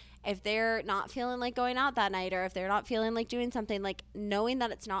 And if they're not feeling like going out that night, or if they're not feeling like doing something, like knowing that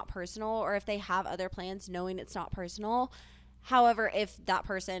it's not personal, or if they have other plans, knowing it's not personal. However, if that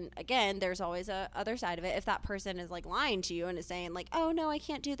person, again, there's always a other side of it. If that person is like lying to you and is saying like, oh no, I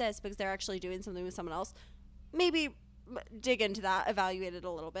can't do this because they're actually doing something with someone else, maybe dig into that, evaluate it a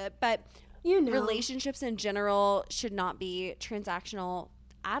little bit. But relationships in general should not be transactional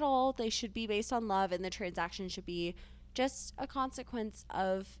at all. They should be based on love, and the transaction should be just a consequence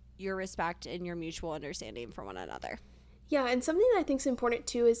of your respect and your mutual understanding for one another. Yeah, and something that I think is important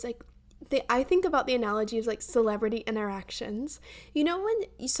too is like, I think about the analogy of like celebrity interactions.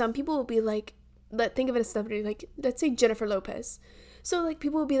 When some people will be like, think of it as celebrity, like let's say Jennifer Lopez. So like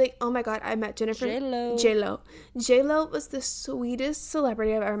people will be like, oh my god, I met Jennifer J-Lo was the sweetest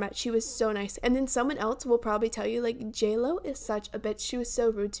celebrity I've ever met. She was so nice. And then someone else will probably tell you like, J-Lo is such a bitch, she was so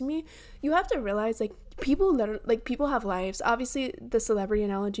rude to me. You have to realize like people have lives. Obviously the celebrity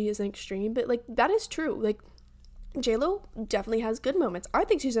analogy is an extreme, but like that is true. Like J-Lo definitely has good moments. I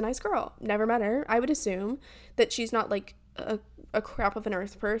think she's a nice girl. Never met her. I would assume that she's not like a crap of an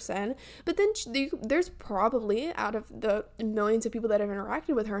earth person. But then there's probably, out of the millions of people that have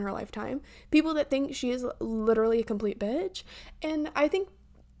interacted with her in her lifetime, people that think she is literally a complete bitch. And I think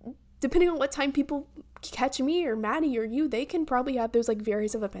depending on what time people catch me or Maddie or you, they can probably have those like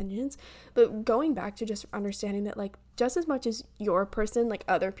various of opinions. But going back to just understanding that like just as much as you're a person, like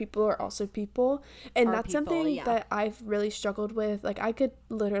other people are also people. And that's something that I've really struggled with. Like I could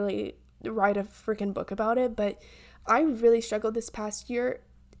literally write a freaking book about it, but I really struggled this past year.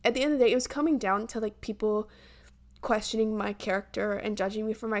 At the end of the day, it was coming down to like people questioning my character and judging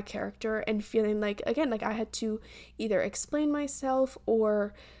me for my character and feeling like, again, like I had to either explain myself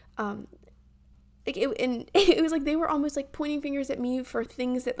or like it was like they were almost like pointing fingers at me for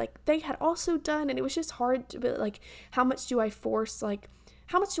things that like they had also done. And it was just hard to be like, how much do I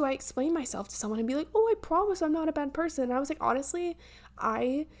explain myself to someone and be like, oh, I promise I'm not a bad person? And I was like, honestly,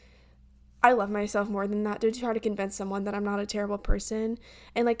 I love myself more than that to try to convince someone that I'm not a terrible person.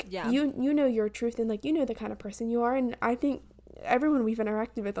 And like you know your truth, and like you know the kind of person you are. And I think everyone we've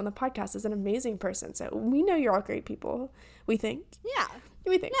interacted with on the podcast is an amazing person, so we know you're all great people, we think.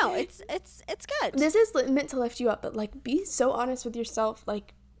 We think. No, it's good. This is meant to lift you up, but like be so honest with yourself.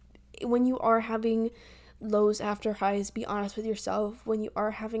 Like when you are having lows after highs, be honest with yourself. When you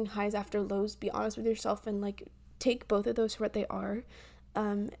are having highs after lows, be honest with yourself, and like take both of those for what they are.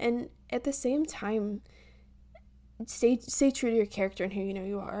 And at the same time, stay true to your character and who you know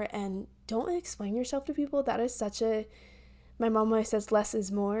you are, and don't explain yourself to people. That is such a, my mom always says less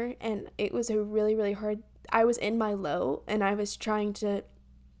is more, and it was a really, really hard, I was in my low and I was trying to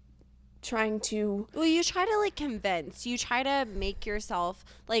well, you try to like convince, you try to make yourself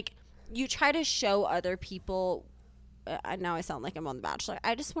like, you try to show other people. Now I sound like I'm on The Bachelor.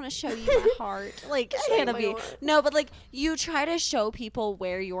 I just want to show you my heart. Like, no, but like you try to show people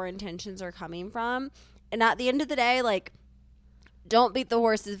where your intentions are coming from, and at the end of the day, like, don't beat the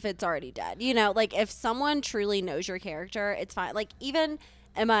horse if it's already dead. You know, like if someone truly knows your character, it's fine. Like even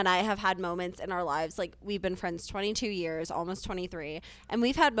Emma and I have had moments in our lives, like we've been friends 22 years, almost 23, and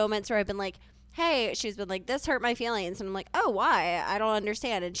we've had moments where I've been like, hey, she's been like, this hurt my feelings, and I'm like, oh, why? I don't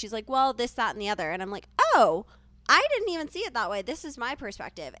understand. And she's like, well, this, that, and the other, and I'm like, oh, I didn't even see it that way. This is my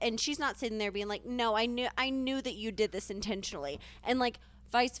perspective. And she's not sitting there being like, no, I knew that you did this intentionally. And like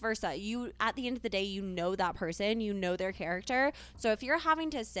vice versa. You, at the end of the day, you know that person, you know their character. So if you're having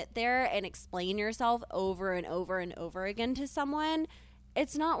to sit there and explain yourself over and over and over again to someone,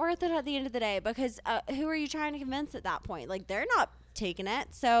 it's not worth it at the end of the day, because who are you trying to convince at that point? Like they're not taking it.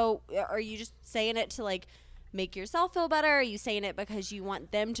 So are you just saying it to like make yourself feel better? Are you saying it because you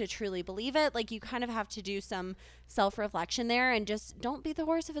want them to truly believe it? Like you kind of have to do some self-reflection there, and just don't beat the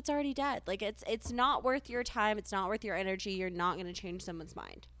horse if it's already dead. Like it's not worth your time. It's not worth your energy. You're not going to change someone's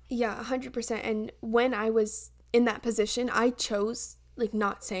mind. Yeah, 100%. And when I was in that position, I chose like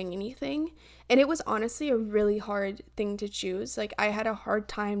not saying anything. And it was honestly a really hard thing to choose. Like I had a hard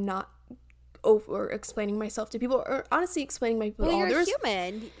time not over explaining myself to people, or honestly explaining my people. Well, you're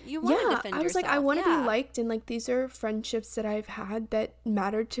human. You want to defend yourself. I was like, I want to be liked, and like these are friendships that I've had that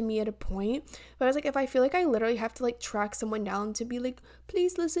mattered to me at a point. But I was like, if I feel like I literally have to like track someone down to be like,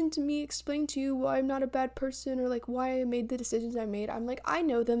 please listen to me, explain to you why I'm not a bad person, or like why I made the decisions I made, I'm like, I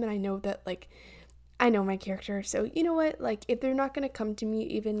know them, and I know that like I know my character. So you know what, like if they're not gonna come to me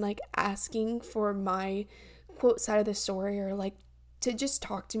even like asking for my quote side of the story, or like to just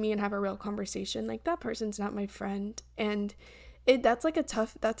talk to me and have a real conversation, like that person's not my friend. And that's a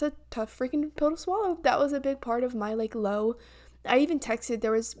tough freaking pill to swallow. That was a big part of my like low. I even texted,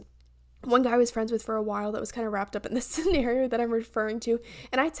 there was one guy I was friends with for a while that was kind of wrapped up in this scenario that I'm referring to,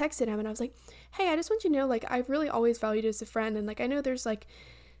 and I texted him and I was like, hey, I just want you to know, like I've really always valued you as a friend, and like I know there's like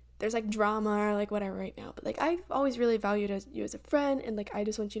drama or like whatever right now, but like I've always really valued you as a friend, and like I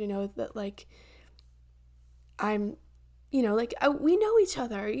just want you to know that like I'm, you know, like we know each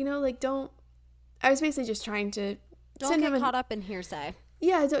other, you know, like I was basically just trying to don't get caught up in hearsay.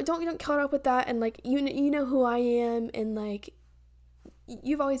 Yeah, don't get caught up with that, and like you know who I am, and like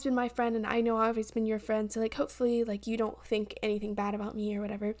you've always been my friend, and I know I've always been your friend, so like hopefully like you don't think anything bad about me or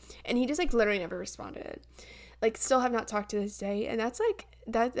whatever. And he just like literally never responded. Like still have not talked to this day, and that's like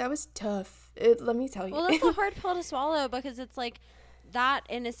that was tough. Let me tell you. Well, that's a hard pill to swallow, because it's like that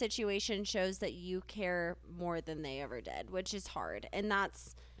in a situation shows that you care more than they ever did, which is hard. And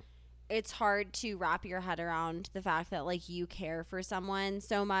it's hard to wrap your head around the fact that like you care for someone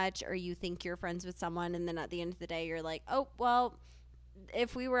so much, or you think you're friends with someone, and then at the end of the day you're like, oh well,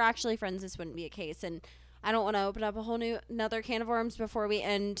 if we were actually friends this wouldn't be a case. And I don't want to open up a whole another can of worms before we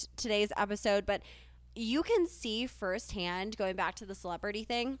end today's episode, but you can see firsthand, going back to the celebrity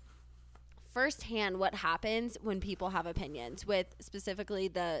thing, firsthand what happens when people have opinions, with specifically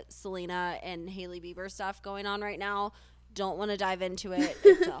the Selena and Hailey Bieber stuff going on right now. Don't want to dive into it.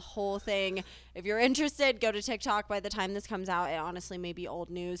 It's a whole thing. If you're interested, go to TikTok. By the time this comes out, it honestly may be old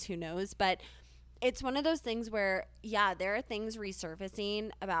news. Who knows? But it's one of those things where, yeah, there are things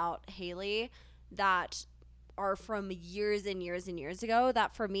resurfacing about Hailey that are from years and years and years ago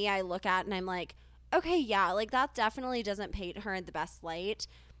that for me, I look at and I'm like, okay, yeah, like that definitely doesn't paint her in the best light.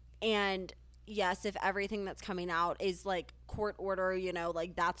 And yes, if everything that's coming out is like court order, you know,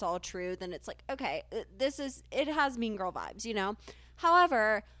 like that's all true, then it's like, okay, it has Mean Girl vibes, you know?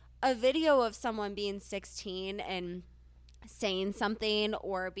 However, a video of someone being 16 and saying something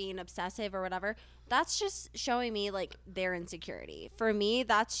or being obsessive or whatever, that's just showing me like their insecurity. For me,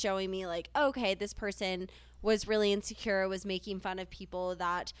 that's showing me like, okay, this person was really insecure, was making fun of people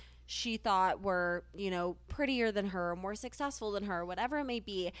that she thought were, you know, prettier than her, more successful than her, whatever it may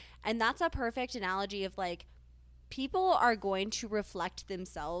be. And that's a perfect analogy of like, people are going to reflect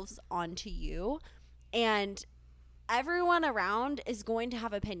themselves onto you, and everyone around is going to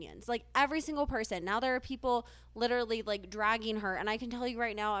have opinions. Like every single person. Now there are people literally like dragging her. And I can tell you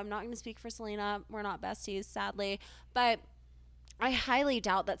right now, I'm not going to speak for Selena. We're not besties, sadly. But I highly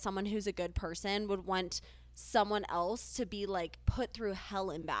doubt that someone who's a good person would want someone else to be like put through hell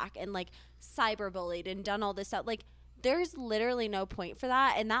and back and like cyberbullied and done all this stuff. Like there's literally no point for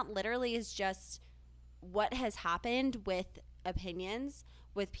that. And that literally is just what has happened with opinions,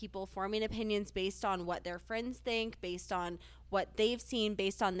 with people forming opinions based on what their friends think, based on what they've seen,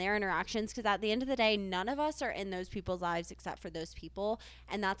 based on their interactions. Because at the end of the day, none of us are in those people's lives except for those people.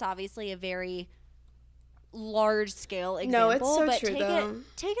 And that's obviously a very large scale example. No, it's so but true,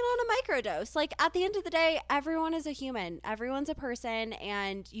 take it on a microdose. Like at the end of the day, everyone is a human. Everyone's a person,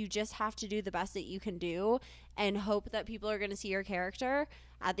 and you just have to do the best that you can do and hope that people are going to see your character.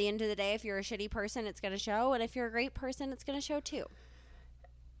 At the end of the day, if you're a shitty person, it's going to show. And if you're a great person, it's going to show too.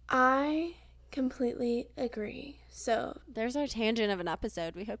 I completely agree. So there's our tangent of an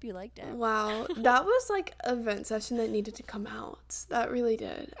episode. We hope you liked it. Wow, that was like a vent session that needed to come out. That really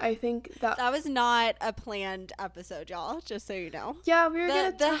did. I think that was not a planned episode, y'all, just so you know. Yeah, we were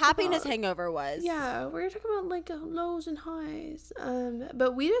gonna the happiness hangover was. Yeah, we were talking about like lows and highs.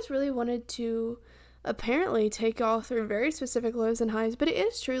 But we just really wanted to apparently take y'all through very specific lows and highs. But it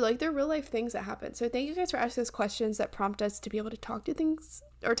is true, like they're real life things that happen. So thank you guys for asking us questions that prompt us to be able to talk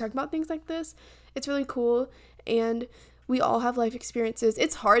about things like this. It's really cool. And we all have life experiences.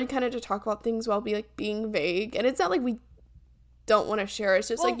 It's hard kind of to talk about things while being vague. And it's not like we don't want to share. It's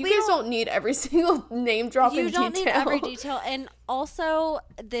just like you guys don't need every single name drop in detail. You don't need every detail. And also,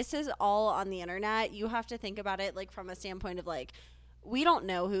 this is all on the internet. You have to think about it like from a standpoint of like, we don't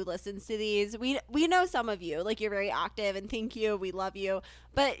know who listens to these. We know some of you, like you're very active, and thank you. We love you.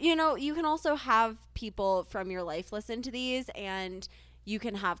 But, you know, you can also have people from your life listen to these, and you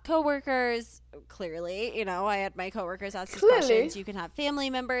can have coworkers, clearly, you know, I had my coworkers ask these questions. You can have family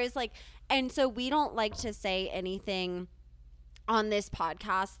members, like, and so we don't like to say anything on this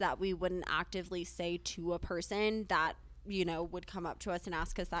podcast that we wouldn't actively say to a person that, you know, would come up to us and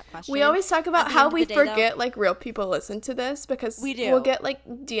ask us that question. We always talk about how we forget, like, real people listen to this, because we do. We'll get, like,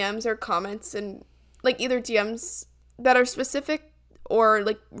 DMs or comments, and, like, either DMs that are specific or,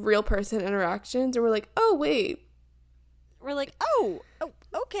 like, real person interactions, and we're like, oh, wait. We're like, oh,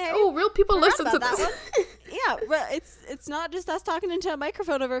 okay. Oh, real people listen to this. Yeah, well, it's not just us talking into a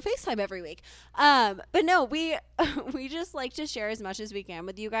microphone over FaceTime every week. But no, we just like to share as much as we can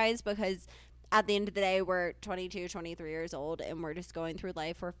with you guys, because at the end of the day, we're 22, 23 years old, and we're just going through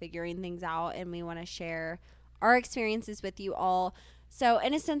life. We're figuring things out, and we want to share our experiences with you all. So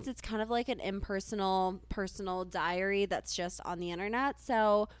in a sense, it's kind of like an impersonal, personal diary that's just on the internet.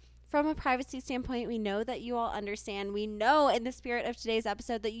 So from a privacy standpoint, we know that you all understand. We know in the spirit of today's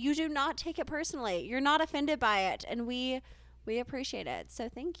episode that you do not take it personally. You're not offended by it, and we appreciate it. So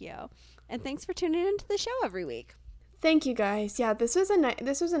thank you. And thanks for tuning into the show every week. Thank you guys. Yeah, this was a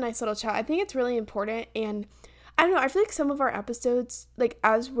nice little chat. I think it's really important, and I don't know, I feel like some of our episodes, like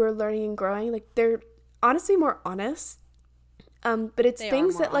as we're learning and growing, like they're honestly more honest. But it's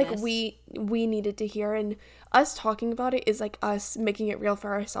things that like we needed to hear, and us talking about it is like us making it real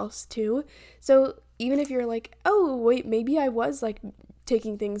for ourselves too. So even if you're like, oh, wait, maybe I was like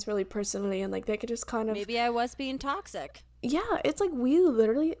taking things really personally, and like they could just kind of, maybe I was being toxic. Yeah, it's like we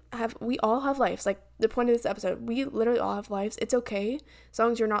all have lives. Like the point of this episode, we literally all have lives. It's okay as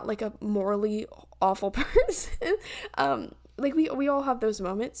long as you're not like a morally awful person. Like we all have those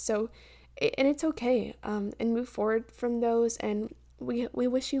moments. So, and it's okay. And move forward from those. And we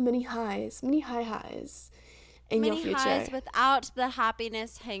wish you many highs in your future. Many highs without the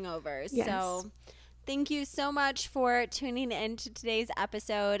happiness hangovers. Yes. So thank you so much for tuning in to today's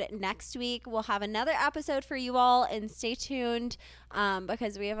episode. Next week, we'll have another episode for you all, and stay tuned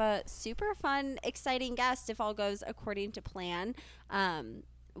because we have a super fun, exciting guest if all goes according to plan,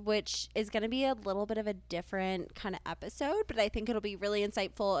 which is going to be a little bit of a different kind of episode, but I think it'll be really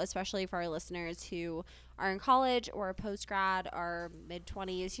insightful, especially for our listeners who are in college or post-grad or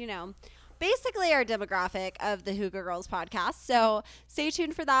mid-20s, you know. Basically our demographic of the Hygge Girls podcast. So stay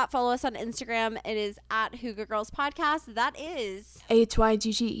tuned for that. Follow us on Instagram. It is at Hygge Girls podcast. That is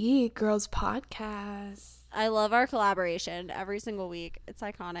HYGGE Girls Podcast. I love our collaboration every single week. It's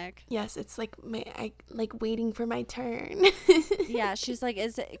iconic. Yes, it's like I like waiting for my turn. Yeah, she's like,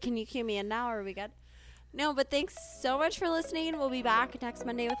 can you cue me in now, or are we good? No, but thanks so much for listening. We'll be back next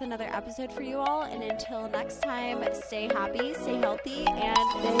Monday with another episode for you all. And until next time, stay happy, stay healthy, and